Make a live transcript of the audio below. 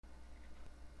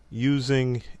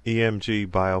Using EMG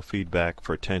biofeedback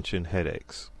for tension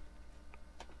headaches.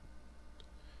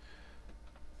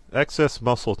 Excess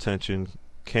muscle tension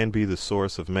can be the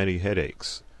source of many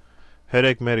headaches.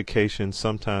 Headache medication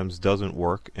sometimes doesn't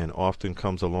work and often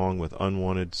comes along with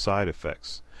unwanted side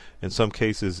effects, in some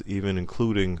cases even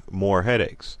including more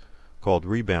headaches, called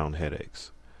rebound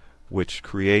headaches, which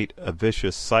create a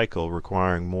vicious cycle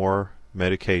requiring more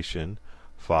medication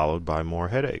followed by more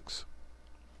headaches.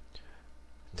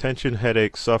 Tension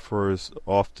headache sufferers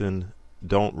often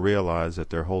don't realize that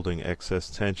they're holding excess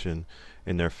tension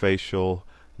in their facial,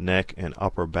 neck, and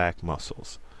upper back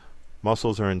muscles.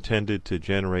 Muscles are intended to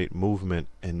generate movement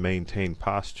and maintain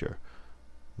posture.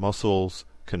 Muscles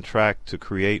contract to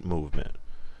create movement.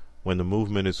 When the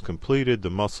movement is completed, the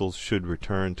muscles should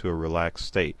return to a relaxed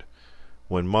state.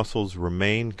 When muscles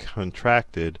remain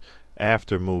contracted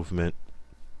after movement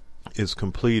is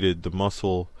completed, the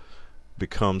muscle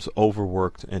becomes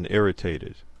overworked and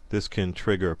irritated. This can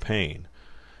trigger pain.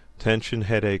 Tension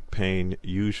headache pain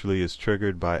usually is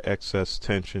triggered by excess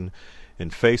tension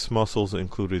in face muscles,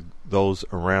 including those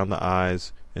around the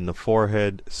eyes, in the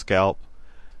forehead, scalp,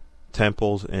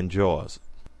 temples, and jaws.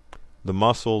 The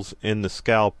muscles in the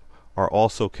scalp are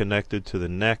also connected to the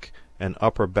neck and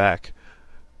upper back,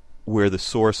 where the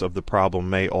source of the problem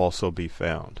may also be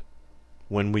found.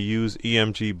 When we use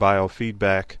EMG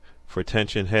biofeedback for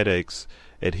tension headaches,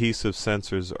 adhesive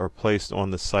sensors are placed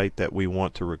on the site that we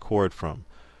want to record from.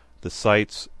 The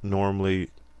sites normally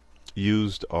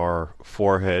used are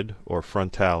forehead or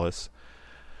frontalis.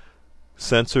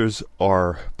 Sensors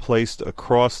are placed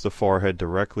across the forehead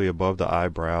directly above the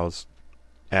eyebrows,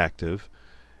 active,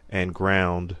 and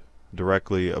ground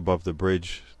directly above the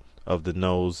bridge of the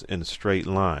nose in a straight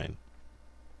line.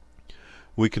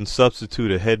 We can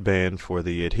substitute a headband for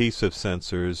the adhesive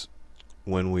sensors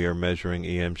when we are measuring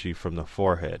EMG from the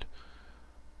forehead.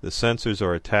 The sensors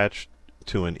are attached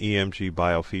to an EMG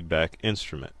biofeedback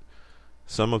instrument.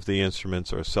 Some of the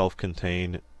instruments are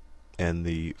self-contained, and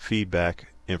the feedback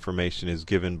information is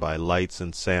given by lights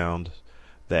and sound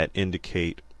that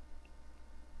indicate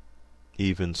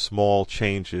even small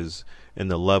changes in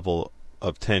the level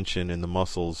of tension in the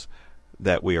muscles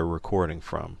that we are recording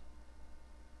from.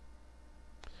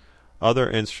 Other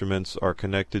instruments are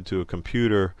connected to a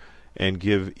computer and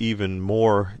give even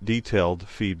more detailed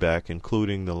feedback,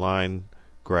 including the line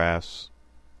graphs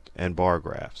and bar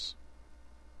graphs.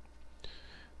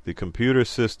 The computer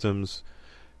systems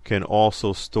can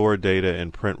also store data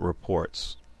and print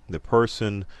reports. The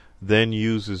person then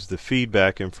uses the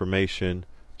feedback information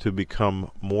to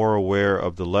become more aware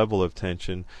of the level of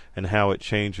tension and how it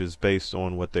changes based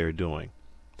on what they are doing.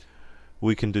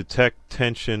 We can detect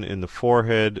tension in the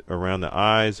forehead, around the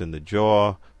eyes, in the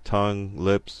jaw, tongue,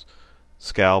 lips,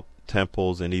 scalp,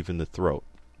 temples, and even the throat.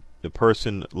 The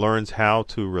person learns how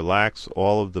to relax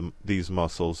all of these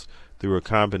muscles through a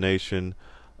combination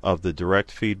of the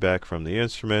direct feedback from the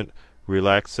instrument,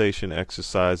 relaxation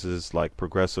exercises like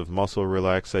progressive muscle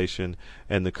relaxation,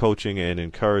 and the coaching and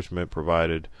encouragement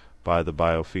provided by the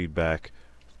biofeedback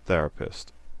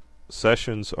therapist.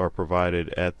 Sessions are provided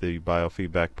at the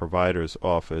biofeedback provider's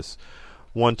office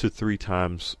 1 to 3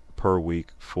 times per week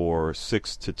for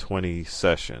 6 to 20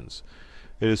 sessions.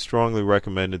 It is strongly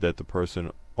recommended that the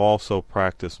person also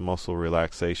practice muscle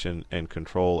relaxation and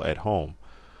control at home.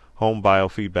 Home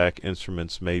biofeedback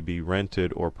instruments may be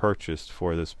rented or purchased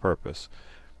for this purpose.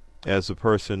 As the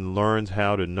person learns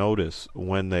how to notice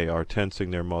when they are tensing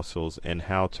their muscles and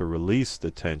how to release the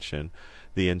tension,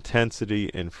 the intensity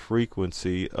and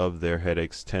frequency of their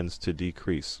headaches tends to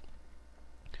decrease.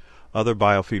 Other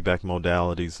biofeedback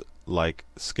modalities like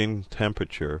skin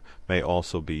temperature may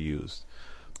also be used.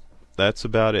 That's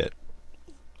about it.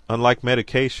 Unlike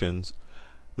medications,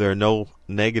 there are no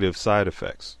negative side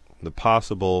effects. The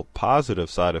possible positive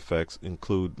side effects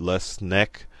include less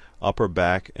neck, upper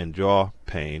back, and jaw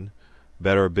pain,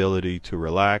 better ability to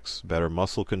relax, better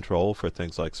muscle control for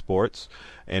things like sports,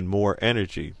 and more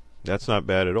energy. That's not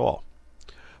bad at all.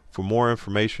 For more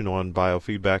information on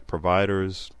biofeedback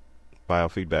providers,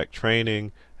 biofeedback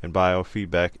training, and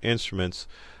biofeedback instruments,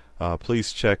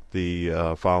 please check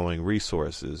the following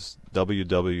resources: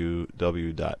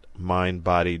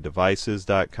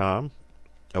 www.mindbodydevices.com,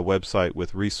 a website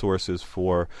with resources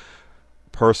for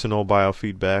personal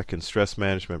biofeedback and stress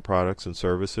management products and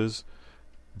services;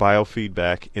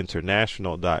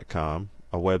 biofeedbackinternational.com,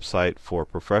 a website for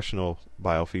professional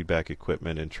biofeedback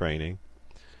equipment and training;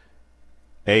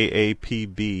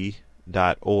 aapb.org,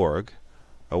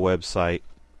 a website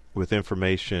with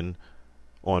information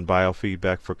on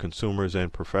biofeedback for consumers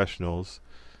and professionals;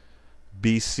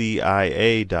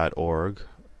 bcia.org,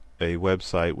 a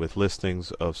website with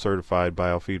listings of certified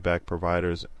biofeedback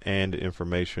providers and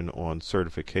information on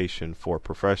certification for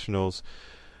professionals,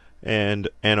 and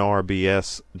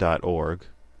nrbs.org,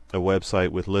 a website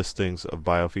with listings of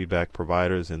biofeedback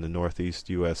providers in the Northeast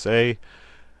USA,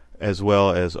 as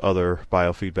well as other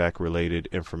biofeedback related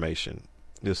information.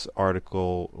 This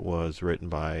article was written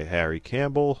by Harry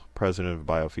Campbell, president of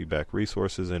Biofeedback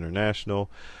Resources International.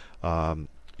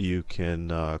 You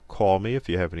can call me if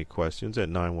you have any questions at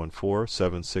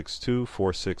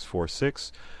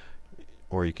 914-762-4646,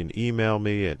 or you can email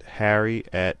me at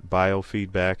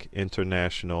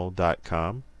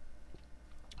harry@biofeedbackinternational.com.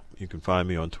 You can find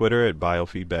me on Twitter at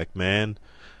biofeedbackman,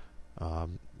 a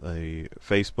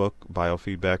Facebook,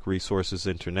 Biofeedback Resources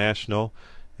International,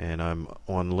 and I'm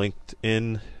on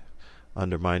LinkedIn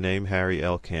under my name, Harry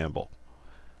L. Campbell.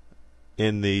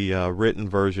 In the written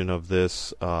version of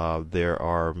this, there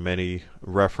are many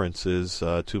references,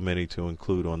 too many to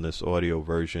include on this audio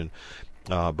version,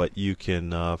 but you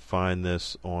can find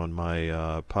this on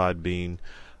my Podbean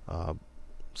 /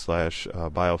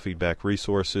 Biofeedback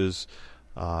Resources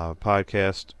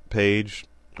podcast page.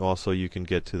 Also, you can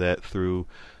get to that through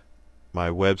my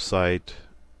website,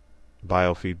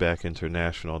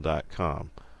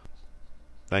 biofeedbackinternational.com.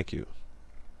 Thank you.